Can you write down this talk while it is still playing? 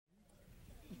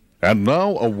And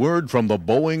now a word from the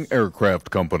Boeing Aircraft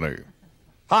Company.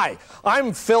 Hi,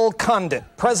 I'm Phil Condit,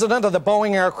 president of the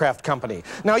Boeing Aircraft Company.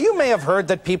 Now, you may have heard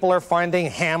that people are finding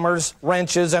hammers,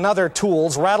 wrenches, and other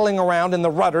tools rattling around in the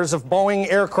rudders of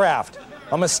Boeing aircraft.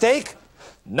 A mistake?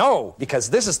 No, because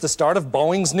this is the start of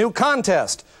Boeing's new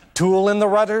contest. Tool in the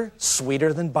rudder,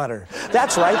 sweeter than butter.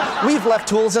 That's right, we've left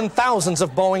tools in thousands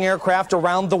of Boeing aircraft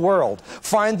around the world.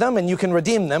 Find them and you can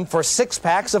redeem them for 6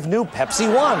 packs of new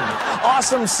Pepsi One,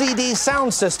 awesome CD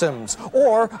sound systems,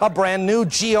 or a brand new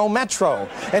Geo Metro.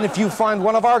 And if you find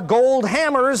one of our gold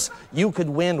hammers, you could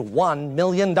win $1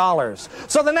 million.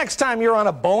 So the next time you're on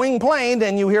a Boeing plane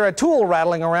and you hear a tool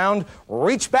rattling around,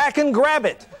 reach back and grab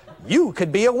it. You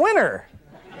could be a winner.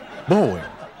 Boeing,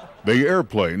 the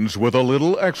airplanes with a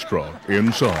little extra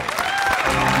inside.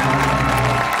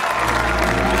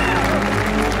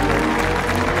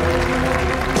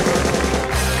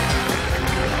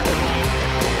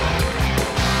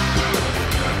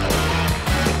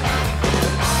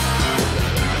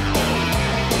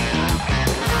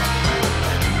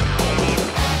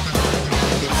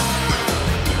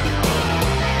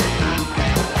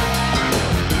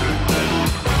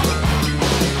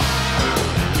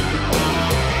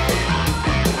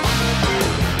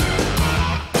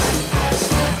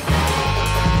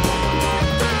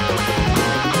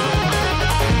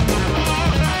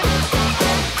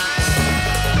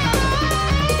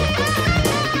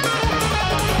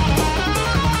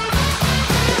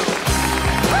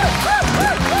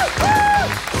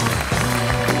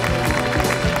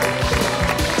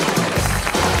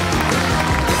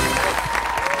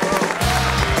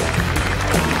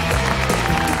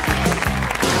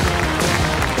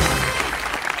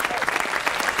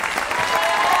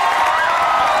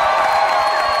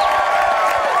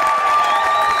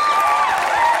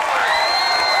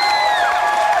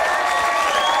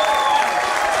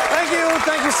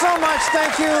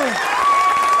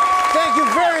 Thank you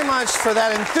very much for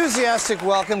that enthusiastic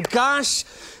welcome. Gosh,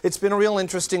 it's been a real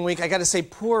interesting week. I got to say,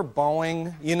 poor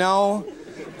Boeing, you know,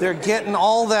 they're getting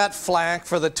all that flack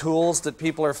for the tools that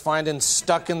people are finding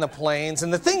stuck in the planes.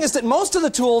 And the thing is that most of the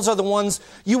tools are the ones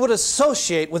you would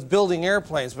associate with building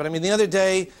airplanes. But I mean, the other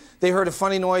day, they heard a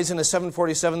funny noise in a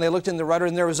 747. They looked in the rudder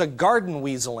and there was a garden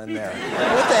weasel in there.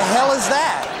 What the hell is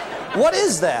that? What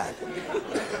is that?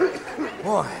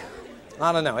 Boy.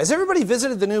 I don't know. Has everybody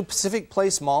visited the new Pacific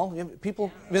Place Mall?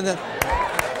 People been there?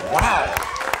 Wow.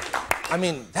 I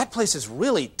mean, that place has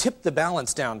really tipped the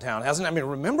balance downtown, hasn't it? I mean,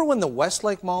 remember when the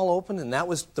Westlake Mall opened and that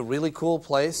was the really cool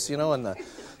place, you know, and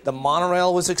the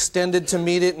monorail was extended to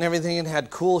meet it and everything and had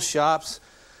cool shops?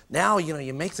 Now, you know,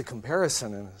 you make the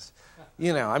comparison and it's,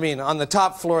 you know, I mean, on the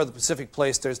top floor of the Pacific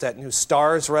Place, there's that new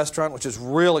Stars restaurant, which is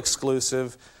real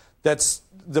exclusive. That's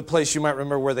the place you might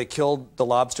remember where they killed the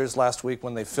lobsters last week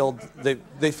when they filled the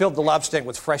lobster tank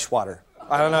with fresh water.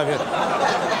 I don't know if you...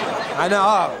 I know,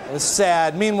 oh, it was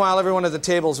sad. Meanwhile, everyone at the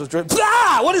tables was drinking,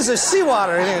 ah, what is this,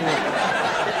 seawater? And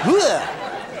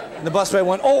the busboy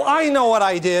went, oh, I know what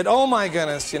I did. Oh, my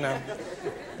goodness, you know.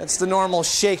 That's the normal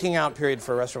shaking out period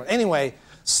for a restaurant. Anyway,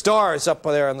 Stars up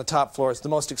there on the top floor. It's the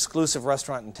most exclusive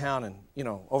restaurant in town. And, you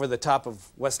know, over the top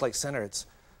of Westlake Center, it's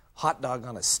hot dog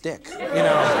on a stick, you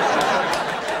know.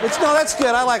 No, that's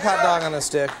good. I like hot dog on a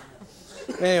stick.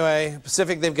 Anyway,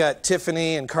 Pacific, they've got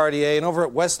Tiffany and Cartier, and over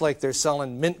at Westlake, they're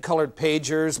selling mint-colored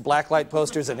pagers, blacklight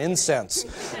posters, and incense,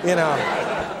 you know.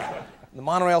 The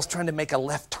monorail's trying to make a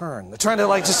left turn. They're trying to,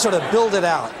 like, just sort of build it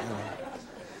out. You know.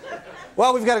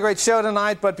 Well, we've got a great show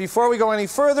tonight, but before we go any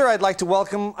further, I'd like to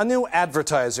welcome a new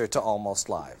advertiser to Almost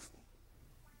Live.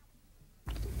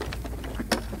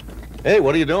 Hey,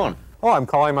 what are you doing? Oh, I'm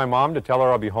calling my mom to tell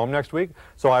her I'll be home next week,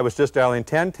 so I was just dialing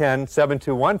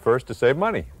 1010-721 first to save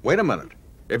money. Wait a minute.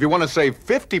 If you want to save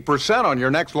 50% on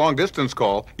your next long-distance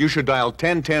call, you should dial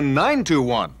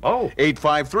 1010-921. Oh.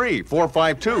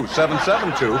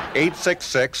 853-452-772,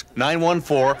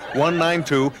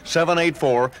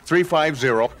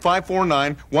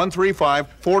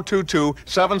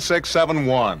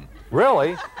 866-914-192-784-350-549-135-422-7671.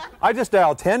 Really? I just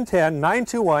dialed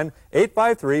 1010-921,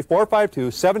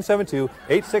 853-452-772,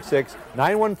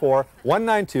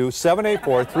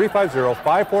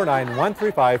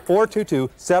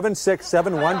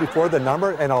 866-914-192-784-350-549-135-422-7671 before the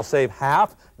number, and I'll save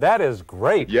half. That is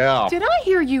great. Yeah. Did I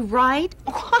hear you right?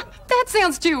 That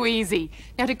sounds too easy.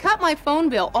 Now, to cut my phone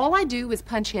bill, all I do is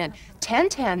punch in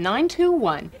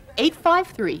 1010-921,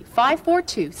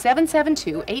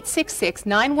 853-542-772,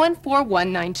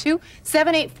 866-914-192,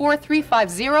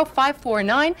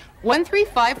 784-350-549,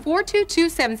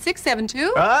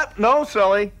 135-422-7672. No,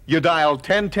 silly. You dial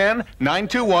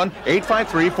 1010-921,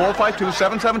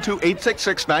 853-452-772,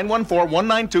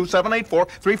 866-914-192,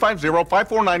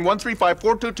 784-350-549,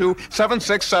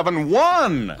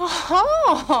 135-422-7671.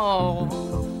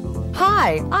 Oh.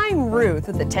 Hi, I'm Ruth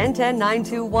with the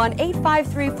 1010-921,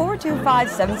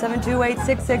 853-425-772,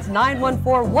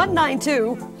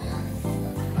 866-914-192,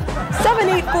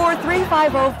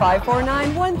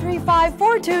 784-350-549,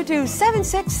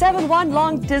 135-422-7671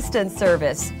 long distance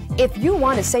service. If you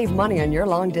want to save money on your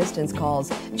long distance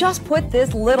calls, just put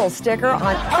this little sticker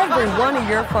on every one of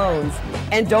your phones.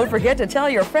 And don't forget to tell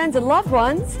your friends and loved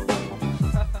ones.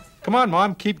 Come on,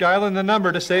 Mom, keep dialing the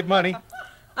number to save money.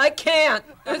 I can't.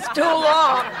 It's too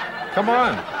long. Come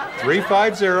on,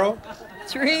 350.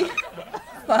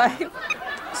 350.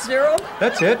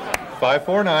 That's it,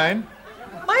 549.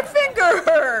 My finger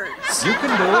hurts. You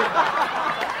can do it.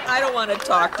 I don't want to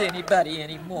talk to anybody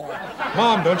anymore.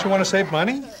 Mom, don't you want to save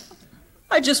money?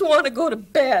 I just want to go to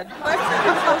bed. My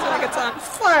finger feels like it's on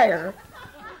fire.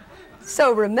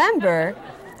 So remember,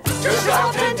 Just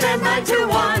dial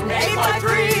 1010-921,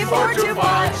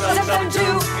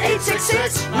 853-425-772,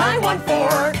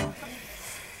 866-914.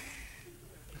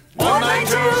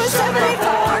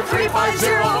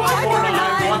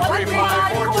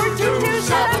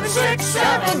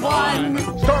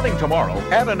 192-784-350-549, 135-422-7671. Starting tomorrow,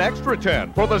 add an extra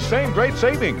 10 for the same great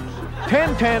savings.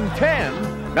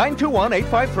 10-10-10.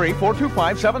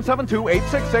 921-853-425-772,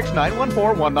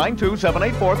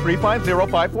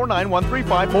 866-914-192-784-350-549,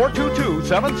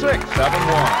 135-422-7671.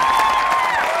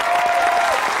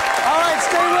 All right,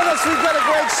 stay with us. We've got a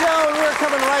great show, and we're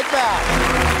coming right back.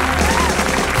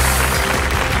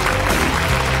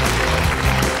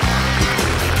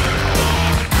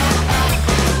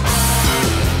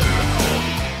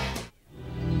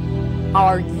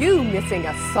 are you missing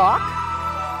a sock?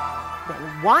 Then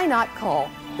why not call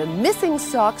the Missing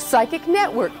Sock Psychic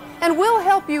Network, and we'll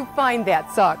help you find that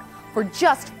sock for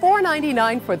just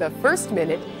 $4.99 for the first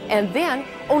minute, and then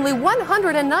only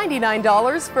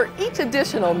 $199 for each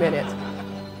additional minute.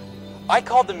 I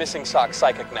called the Missing Sock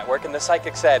Psychic Network, and the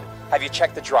psychic said, "Have you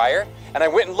checked the dryer?" And I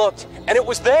went and looked, and it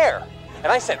was there.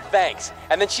 And I said, "Thanks."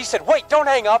 And then she said, "Wait, don't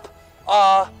hang up.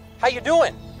 How you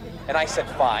doing?" And I said,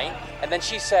 "Fine." And then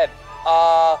she said,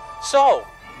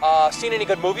 seen any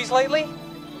good movies lately?"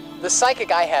 The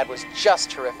psychic I had was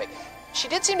just terrific. She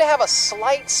did seem to have a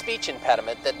slight speech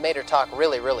impediment that made her talk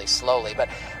really, really slowly, but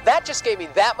that just gave me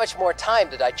that much more time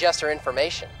to digest her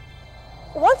information.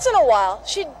 Once in a while,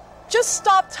 she'd just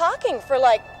stop talking for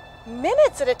like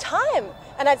minutes at a time,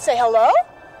 and I'd say, "Hello?"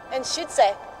 And she'd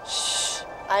say, "Shh,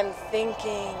 I'm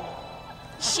thinking."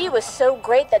 She was so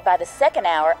great that by the second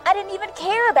hour, I didn't even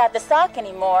care about the sock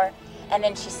anymore. And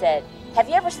then she said, "Have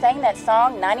you ever sang that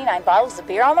song, 99 Bottles of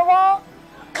Beer on the Wall?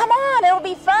 Come on, it'll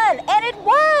be fun." And it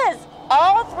was,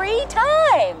 all 3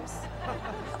 times.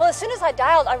 Well, as soon as I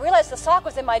dialed, I realized the sock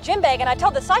was in my gym bag, and I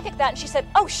told the psychic that, and she said,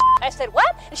 "Oh, shit." I said,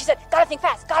 "What?" And she said, "Gotta think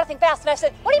fast, gotta think fast." And I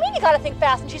said, "What do you mean you gotta think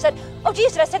fast?" And she said, "Oh,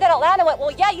 geez, did I say that out loud?" And I went, "Well,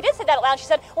 yeah, you did say that out loud." And she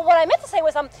said, "Well, what I meant to say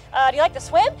was, do you like to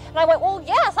swim?" And I went, "Well,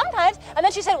 yeah, sometimes." And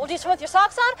then she said, "Well, do you swim with your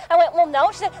socks on?" I went, "Well,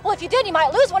 no." She said, "Well, if you did, you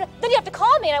might lose one. Then you have to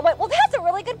call me." And I went, "Well, that's a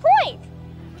really good point."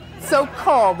 So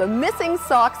call the Missing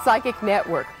Sock Psychic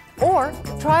Network, or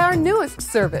try our newest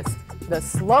service, the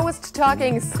slowest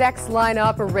talking sex line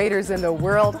operators in the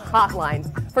world, Hotline,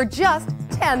 for just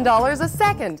 $10 a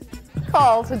second.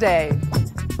 Call today.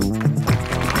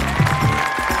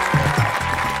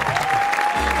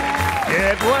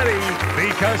 Get ready,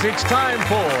 because it's time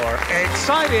for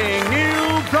exciting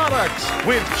new products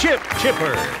with Chip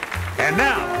Chipper. And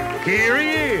now, here he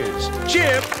is,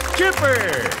 Chip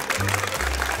Chipper.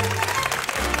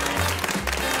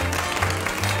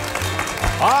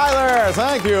 Hi there,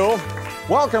 thank you.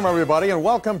 Welcome, everybody, and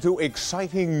welcome to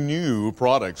Exciting New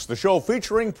Products, the show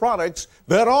featuring products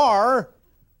that are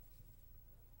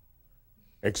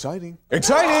exciting.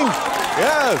 Exciting!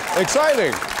 Yes,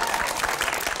 exciting.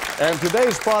 And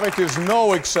today's product is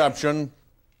no exception.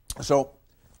 So,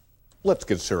 let's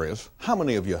get serious. How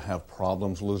many of you have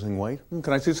problems losing weight?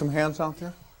 Can I see some hands out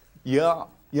there? Yeah,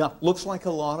 looks like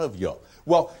a lot of you.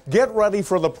 Well, get ready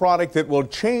for the product that will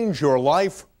change your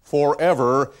life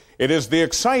forever. It is the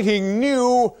exciting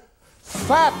new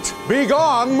Fat Be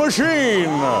Gone machine.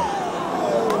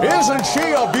 Isn't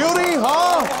she a beauty,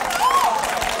 huh?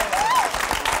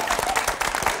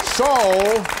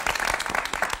 So,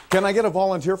 can I get a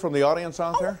volunteer from the audience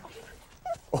out there?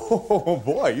 Oh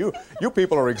boy, you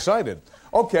people are excited.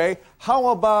 Okay, how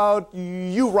about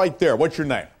you right there? What's your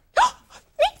name?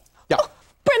 Me? Yeah. Oh,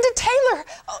 Brenda Taylor.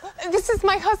 Oh, this is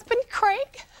my husband,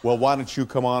 Craig. Well, why don't you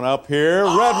come on up here?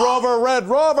 Red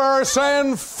Rover,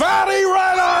 send Fatty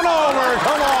right on over.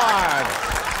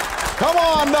 Come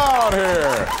on down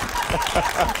here.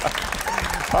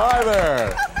 Hi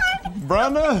there.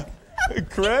 Brenda,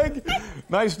 Craig,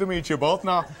 nice to meet you both.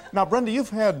 Now, Brenda, you've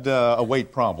had a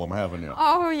weight problem, haven't you?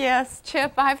 Oh, yes,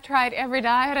 Chip. I've tried every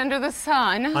diet under the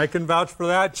sun. I can vouch for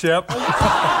that, Chip.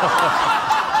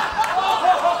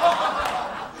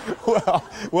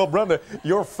 Well, Brenda,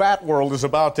 your fat world is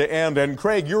about to end, and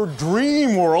Craig, your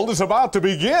dream world is about to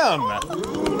begin.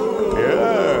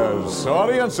 Yes.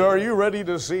 Audience, are you ready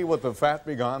to see what the Fat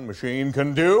Be Gone machine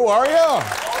can do? Are you?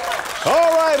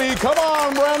 All righty, come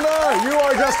on, Brenda. You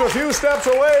are just a few steps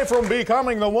away from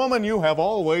becoming the woman you have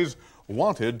always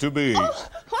wanted to be. Oh,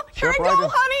 here I go,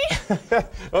 honey.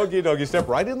 Okie dokie, step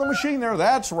right in the machine there.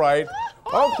 That's right.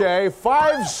 Okay,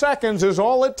 5 seconds is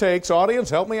all it takes. Audience,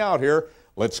 help me out here.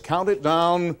 Let's count it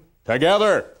down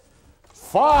together.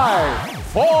 5,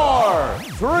 4,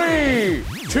 3,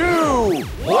 2,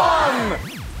 1.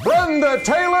 Brenda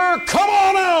Taylor, come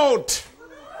on out!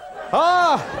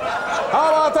 Huh? How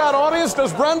about that, audience?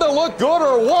 Does Brenda look good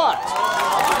or what?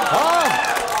 Huh?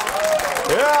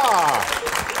 Yeah.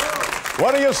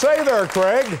 What do you say there,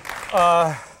 Craig?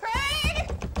 Craig!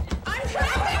 I'm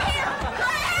trapped in here!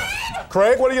 Craig!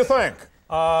 Craig, what do you think?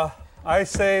 I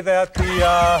say that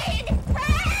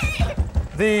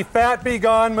the Fat Be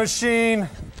Gone machine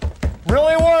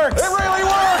really works. It really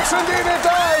works, indeed it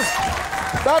does.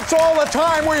 That's all the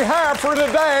time we have for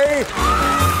today.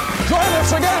 Join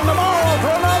us again tomorrow for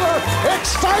another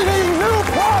exciting new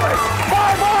product.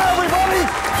 Bye-bye, everybody.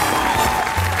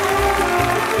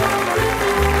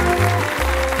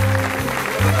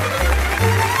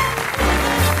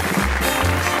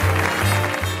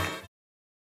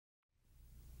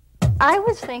 I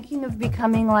was thinking of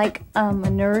becoming like a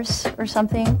nurse or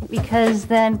something, because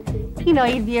then, you know,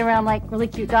 you'd be around like really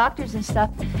cute doctors and stuff.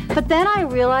 But then I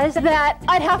realized that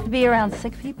I'd have to be around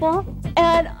sick people.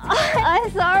 And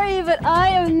I'm sorry, but I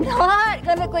am not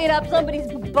gonna clean up somebody's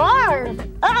barf.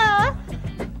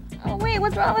 Oh wait,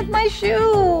 what's wrong with my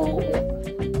shoe?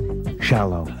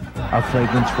 Shallow, a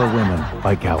fragrance for women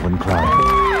by Calvin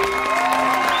Klein.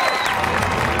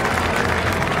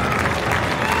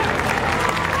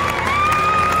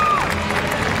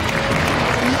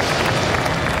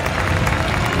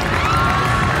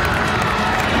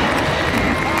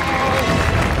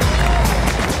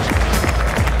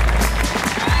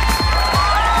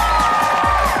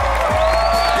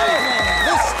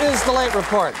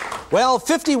 Report. Well,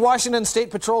 50 Washington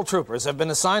State Patrol troopers have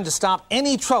been assigned to stop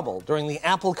any trouble during the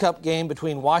Apple Cup game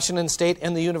between Washington State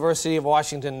and the University of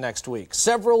Washington next week.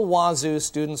 Several Wazoo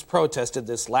students protested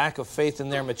this lack of faith in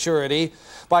their maturity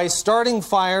by starting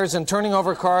fires and turning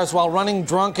over cars while running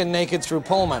drunk and naked through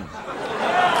Pullman.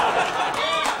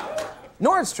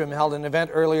 Nordstrom held an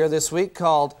event earlier this week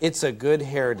called It's a Good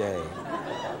Hair Day.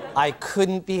 I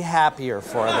couldn't be happier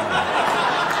for them.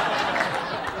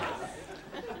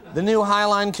 The new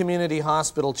Highline Community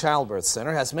Hospital Childbirth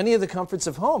Center has many of the comforts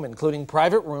of home, including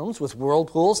private rooms with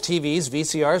whirlpools, TVs,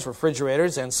 VCRs,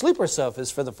 refrigerators, and sleeper sofas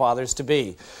for the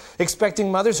fathers-to-be. Expecting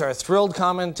mothers are thrilled,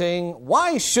 commenting,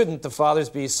 "Why shouldn't the fathers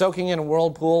be soaking in a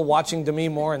whirlpool, watching Demi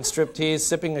Moore and striptease,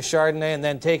 sipping a Chardonnay, and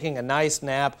then taking a nice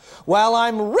nap, while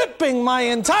I'm ripping my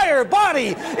entire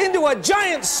body into a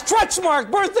giant stretch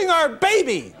mark birthing our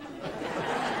baby?"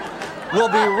 We'll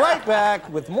be right back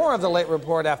with more of the Late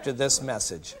Report after this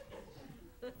message.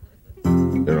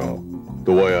 You know,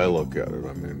 the way I look at it,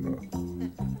 I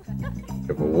mean,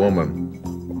 if a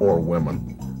woman or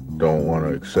women don't want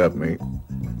to accept me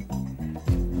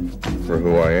for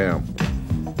who I am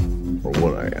or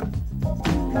what I am,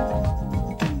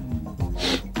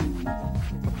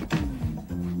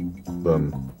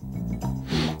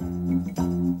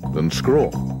 then screw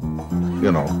 'em.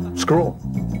 You know, screw 'em.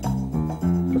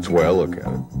 That's the way I look at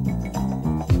it.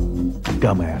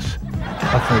 Dumbass,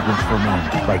 a fragrance for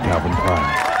men by Calvin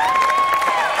Klein.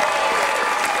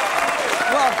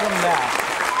 Welcome back.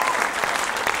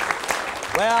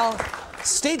 Well,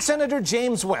 State Senator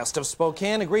James West of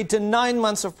Spokane agreed to 9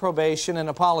 months of probation and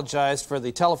apologized for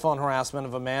the telephone harassment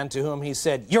of a man to whom he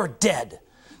said, "You're dead."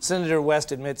 Senator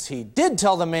West admits he did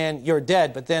tell the man, "You're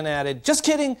dead," but then added, "Just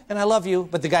kidding, and I love you,"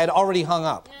 but the guy had already hung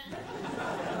up.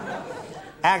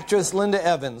 Actress Linda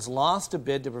Evans lost a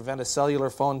bid to prevent a cellular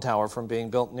phone tower from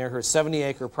being built near her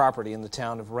 70-acre property in the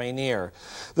town of Rainier.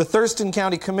 The Thurston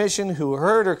County Commission, who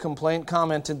heard her complaint,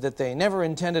 commented that they never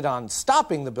intended on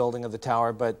stopping the building of the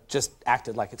tower, but just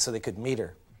acted like it so they could meet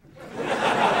her.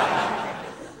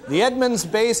 The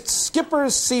Edmonds-based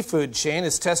Skipper's Seafood chain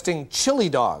is testing chili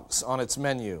dogs on its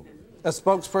menu. A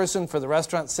spokesperson for the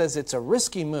restaurant says it's a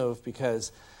risky move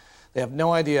because they have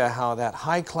no idea how that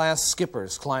high-class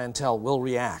Skipper's clientele will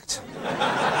react.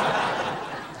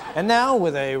 And now,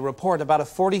 with a report about a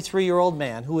 43-year-old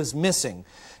man who is missing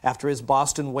after his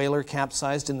Boston whaler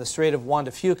capsized in the Strait of Juan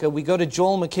de Fuca, we go to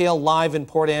Joel McHale live in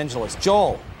Port Angeles.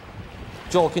 Joel,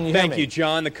 can you hear me? Thank you,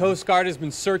 John. The Coast Guard has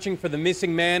been searching for the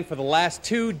missing man for the last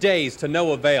 2 days to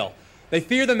no avail. They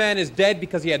fear the man is dead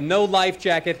because he had no life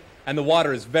jacket and the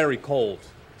water is very cold.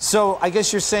 So I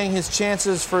guess you're saying his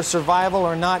chances for survival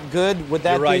are not good? Would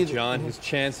that You're right, be... John. His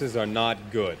chances are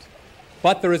not good.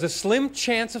 But there is a slim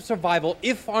chance of survival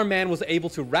if our man was able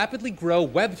to rapidly grow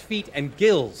webbed feet and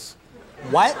gills.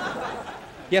 What?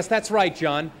 Yes, that's right,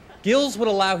 John. Gills would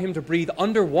allow him to breathe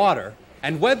underwater,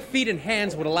 and webbed feet and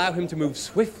hands would allow him to move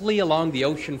swiftly along the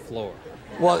ocean floor.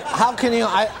 Well, how can you...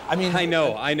 I mean... I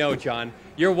know, John.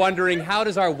 You're wondering, how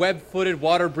does our web-footed,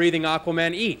 water-breathing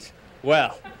Aquaman eat?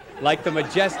 Well, like the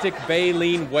majestic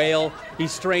baleen whale, he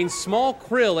strains small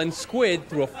krill and squid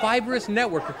through a fibrous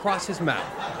network across his mouth.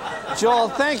 Joel,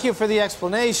 thank you for the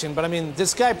explanation, but I mean,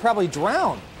 this guy probably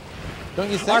drowned.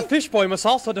 Don't you think? Our fish boy must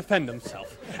also defend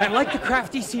himself. And like the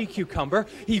crafty sea cucumber,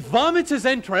 he vomits his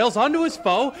entrails onto his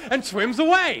foe and swims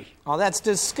away. Oh, that's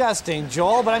disgusting,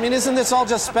 Joel, but I mean, isn't this all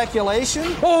just speculation?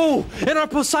 Oh, and our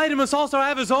Poseidon must also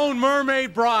have his own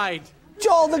mermaid bride.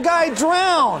 Joel, the guy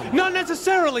drowned! Not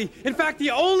necessarily. In fact,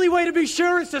 the only way to be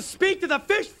sure is to speak to the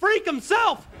fish freak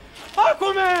himself.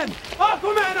 Aquaman!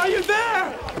 Aquaman, are you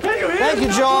there? Can you hear me? Thank you,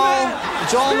 Joel.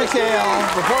 Joel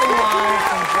McHale, reporting live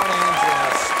from Port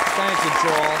Angeles. Thank you,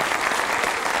 Joel.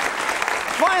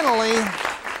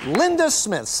 Finally, Linda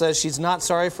Smith says she's not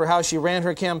sorry for how she ran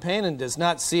her campaign and does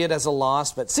not see it as a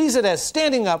loss, but sees it as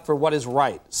standing up for what is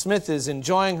right. Smith is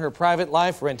enjoying her private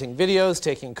life, renting videos,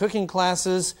 taking cooking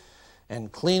classes,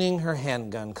 and cleaning her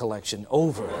handgun collection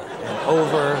over and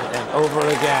over and over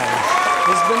again.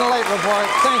 This has been the Late Report.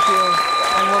 Thank you,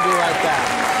 and we'll be right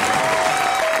back.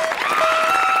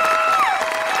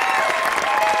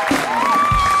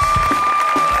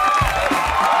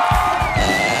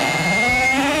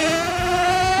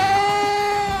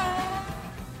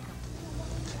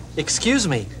 Excuse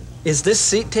me, is this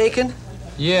seat taken?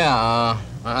 Yeah,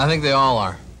 I think they all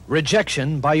are.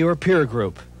 Rejection by your peer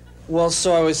group. Well,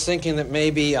 so I was thinking that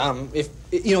maybe,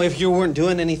 if you weren't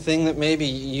doing anything, that maybe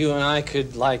you and I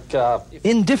could,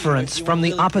 Indifference from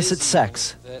the opposite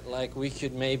sex. That, we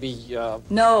could maybe,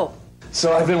 No.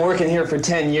 So I've been working here for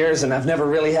 10 years, and I've never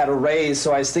really had a raise,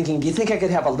 so I was thinking, do you think I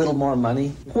could have a little more money?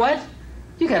 What?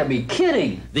 You gotta be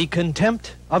kidding. The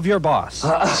contempt of your boss.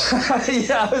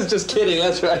 Yeah, I was just kidding,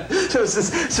 that's right. It was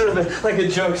just sort of like a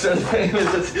joke sort of thing.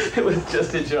 It was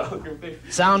just a joke.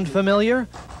 Sound familiar?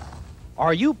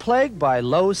 Are you plagued by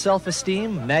low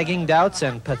self-esteem, nagging doubts,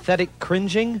 and pathetic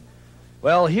cringing?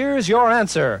 Well, here's your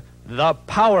answer. The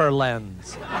Power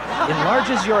Lens.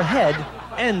 Enlarges your head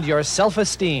and your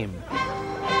self-esteem.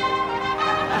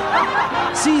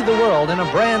 See the world in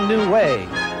a brand new way.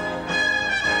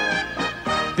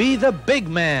 Be the big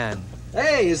man.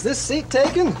 Hey, is this seat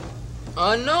taken?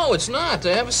 No, it's not.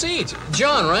 Have a seat.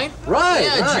 John, right? Right.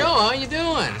 Yeah, right. Joe, how you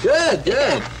doing? Good,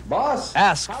 good. Boss.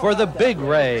 Ask for the big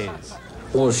raise.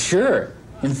 Well, sure.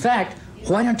 In fact,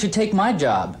 why don't you take my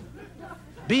job?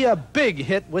 Be a big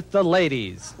hit with the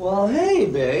ladies. Well, hey,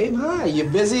 babe. Hi, you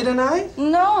busy tonight?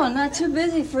 No, not too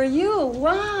busy for you.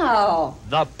 Wow.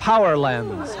 The Power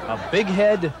Lens. A big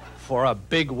head for a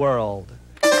big world.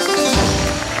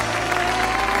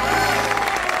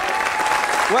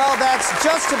 Well, that's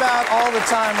just about all the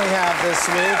time we have this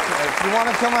week. If you want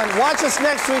to come on, watch us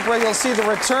next week where you'll see the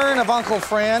return of Uncle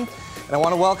Fran. And I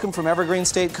want to welcome from Evergreen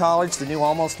State College the new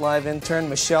Almost Live intern,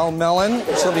 Michelle Mellon.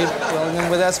 She'll be filling in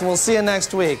with us, and we'll see you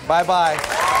next week. Bye-bye.